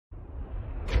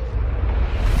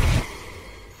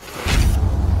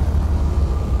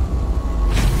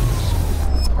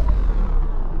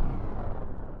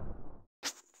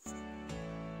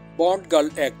Bond girl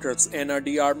actors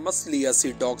Armas,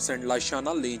 Seydoux and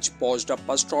Lashana Lynch posed up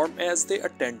a storm as they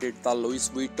attended the Louis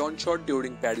Vuitton show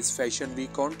during Paris Fashion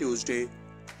Week on Tuesday.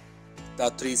 The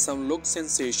threesome looked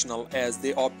sensational as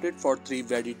they opted for three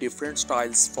very different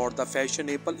styles for the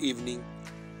fashionable evening.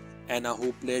 Anna,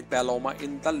 who played Paloma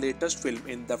in the latest film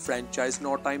in the franchise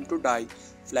No Time to Die,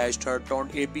 flashed her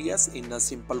toned ABS in a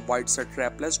simple white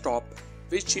strapless top,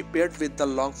 which she paired with the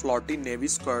long floaty navy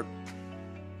skirt.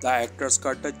 The actress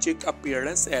cut a chic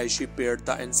appearance as she paired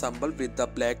the ensemble with the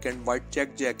black and white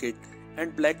check jacket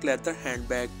and black leather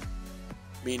handbag.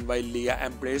 Meanwhile, Leah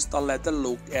embraced the leather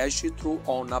look as she threw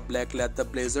on a black leather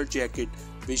blazer jacket,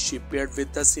 which she paired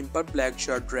with a simple black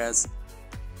shirt dress.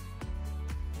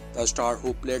 The star,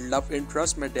 who played love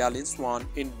interest Madeline Swan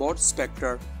in both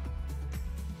Spectre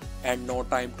and No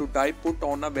Time to Die, put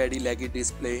on a very leggy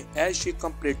display as she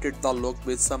completed the look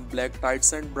with some black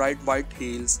tights and bright white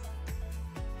heels.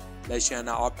 Lashana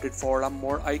opted for a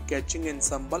more eye-catching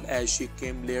ensemble as she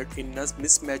came layered in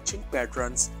mismatching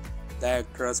patterns. The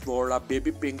actress wore a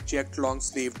baby pink checked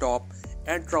long-sleeve top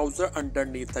and trouser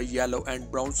underneath a yellow and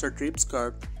brown striped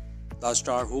skirt. The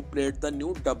star, who played the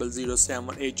new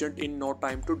 007 agent in No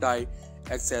Time to Die,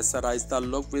 accessorized the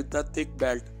look with a thick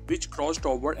belt which crossed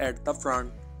over at the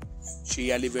front.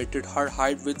 She elevated her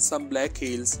height with some black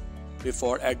heels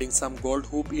before adding some gold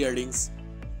hoop earrings.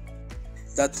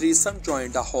 The threesome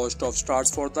joined a host of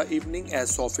stars for the evening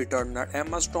as Sophie Turner,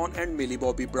 Emma Stone and Millie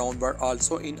Bobby Brown were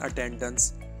also in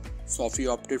attendance. Sophie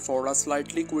opted for a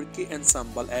slightly quirky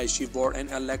ensemble as she wore an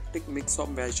eclectic mix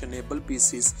of fashionable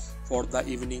pieces for the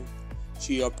evening.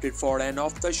 She opted for an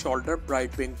off-the-shoulder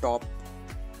bright pink top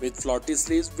with floaty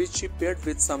sleeves which she paired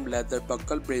with some leather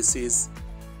buckle braces.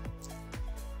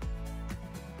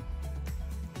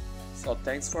 So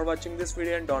thanks for watching this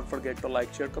video and don't forget to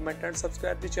like, share, comment and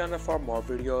subscribe the channel for more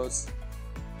videos.